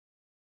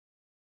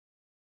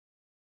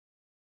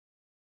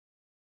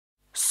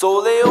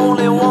So they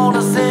only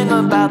wanna sing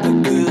about the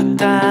good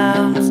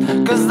times,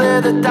 'cause they're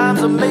the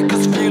times that make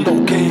us feel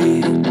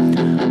okay.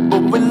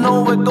 But we know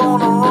we're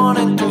gonna run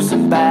into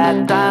some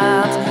bad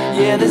times.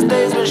 Yeah, there's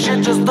days when shit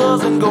just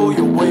doesn't go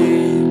your way.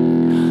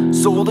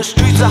 So the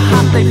streets are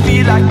hot, they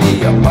feel like they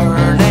are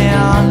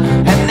burning,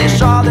 and they're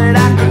sure that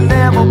I could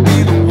never be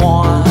the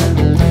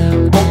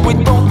one. But we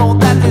don't